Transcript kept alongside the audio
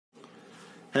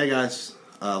Hey guys,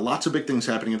 lots of big things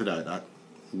happening at the Diet Doc.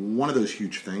 One of those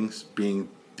huge things being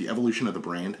the evolution of the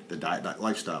brand, the Diet Doc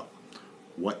Lifestyle.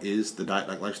 What is the Diet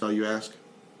Doc Lifestyle, you ask?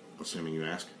 Assuming you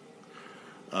ask.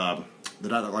 The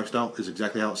Diet Doc Lifestyle is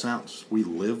exactly how it sounds. We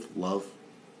live, love,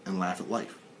 and laugh at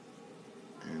life.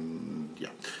 And yeah,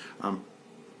 I'm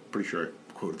pretty sure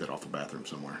I quoted that off the bathroom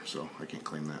somewhere, so I can't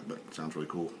claim that, but it sounds really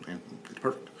cool and it's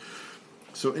perfect.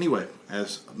 So anyway,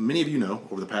 as many of you know,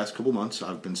 over the past couple months,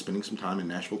 I've been spending some time in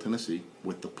Nashville, Tennessee,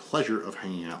 with the pleasure of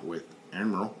hanging out with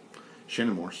Aaron Merle,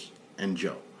 Shannon Morse, and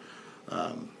Joe.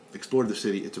 Explored the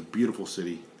city. It's a beautiful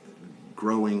city,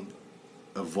 growing,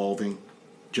 evolving,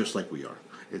 just like we are.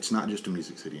 It's not just a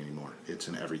music city anymore. It's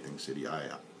an everything city. I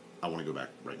want to go back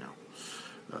right now,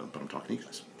 but I'm talking to you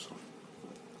guys. So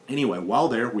anyway, while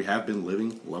there, we have been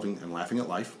living, loving, and laughing at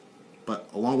life. But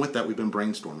along with that, we've been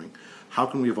brainstorming. How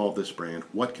can we evolve this brand?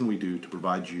 What can we do to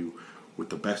provide you with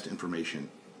the best information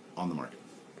on the market?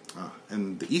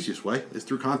 And the easiest way is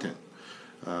through content.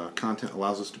 Content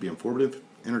allows us to be informative,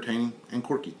 entertaining, and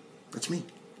quirky. That's me.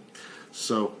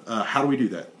 So how do we do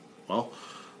that? Well,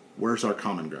 where's our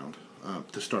common ground?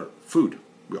 To start, food.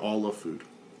 We all love food.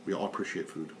 We all appreciate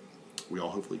food. We all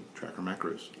hopefully track our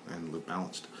macros and live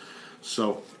balanced.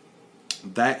 So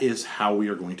that is how we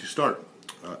are going to start.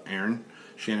 Aaron,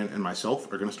 Shannon, and myself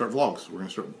are going to start vlogs. We're going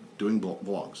to start doing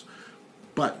vlogs.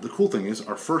 But the cool thing is,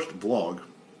 our first vlog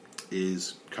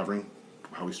is covering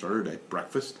how we started our day,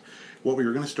 breakfast. What we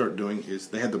were going to start doing is,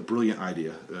 they had the brilliant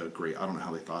idea, great, I don't know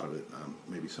how they thought of it,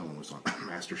 maybe someone was on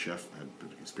MasterChef, had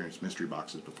experienced mystery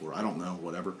boxes before, I don't know,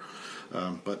 whatever.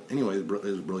 But anyway, it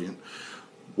was brilliant.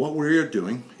 What we're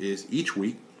doing is, each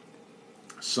week,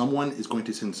 someone is going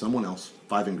to send someone else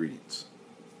 5 ingredients.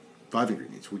 5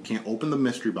 ingredients. We can't open the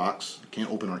mystery box.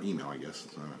 Can't open our email, I guess.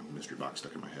 It's a mystery box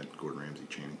stuck in my head. Gordon Ramsay,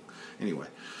 Channing. Anyway,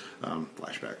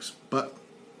 flashbacks. But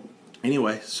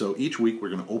anyway, so each week we're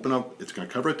going to open up, it's going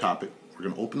to cover a topic. We're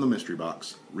going to open the mystery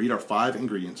box, read our 5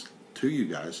 ingredients to you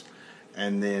guys,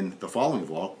 and then the following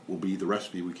vlog will be the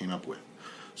recipe we came up with.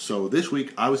 So this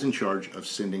week I was in charge of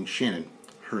sending Shannon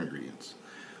her ingredients.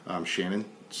 Shannon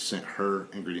sent her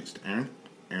ingredients to Aaron.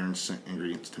 Aaron sent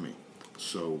ingredients to me.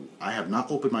 So I have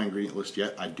not opened my ingredient list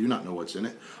yet. I do not know what's in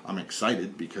it. I'm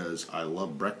excited because I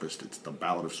love breakfast. It's the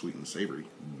ballad of sweet and savory.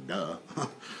 Duh.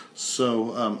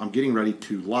 So I'm getting ready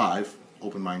to live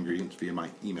open my ingredients via my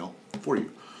email for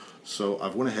you. So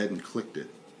I've went ahead and clicked it.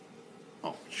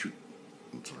 Oh, shoot.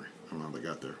 I'm sorry. I don't know how they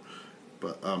got there.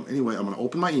 But anyway, I'm going to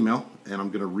open my email and I'm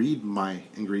going to read my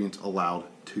ingredients aloud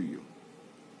to you.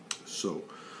 So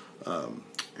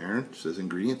Aaron says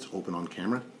ingredients, open on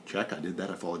camera. Check, I did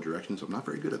that. I followed directions. I'm not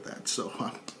very good at that, so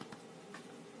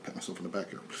pat myself in the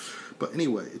back here. But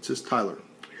anyway, it says Tyler,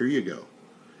 here you go.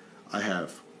 I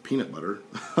have peanut butter.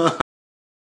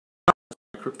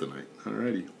 Kryptonite.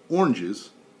 Alrighty. Oranges.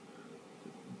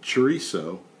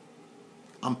 Chorizo.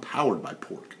 I'm powered by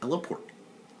pork. I love pork.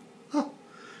 Huh.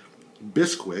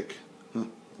 Bisquick. Huh.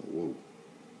 Whoa.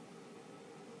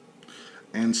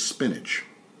 And spinach.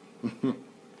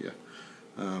 Yeah.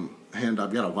 And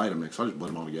I've got a Vitamix. I'll just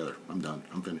blend them all together. I'm done.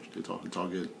 I'm finished. It's all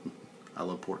good. I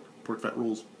love pork. Pork fat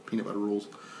rules. Peanut butter rules.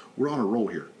 We're on a roll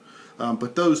here.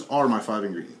 But those are my 5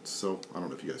 ingredients. So I don't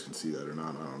know if you guys can see that or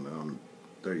not. I don't know.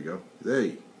 There you go.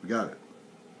 Hey, we got it.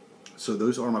 So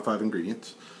those are my 5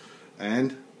 ingredients.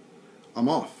 And I'm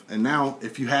off. And now,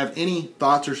 if you have any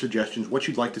thoughts or suggestions, what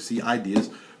you'd like to see, ideas,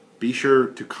 be sure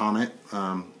to comment.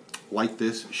 Like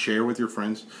this, share with your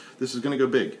friends. This is going to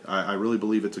go big. I really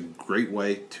believe it's a great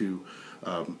way to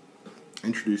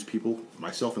introduce people,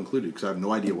 myself included, because I have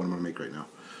no idea what I'm going to make right now.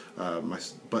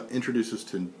 But introduce us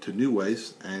to new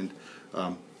ways, and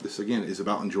this again is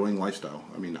about enjoying lifestyle.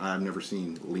 I mean, I've never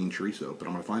seen lean chorizo, but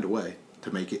I'm going to find a way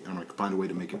to make it, and I'm going to find a way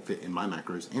to make it fit in my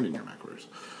macros and in your macros.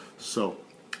 So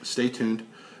stay tuned.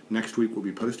 Next week we'll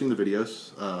be posting the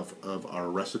videos of our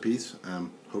recipes.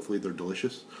 Hopefully they're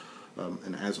delicious.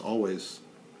 And as always,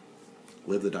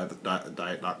 live the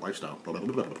Diet Doc lifestyle.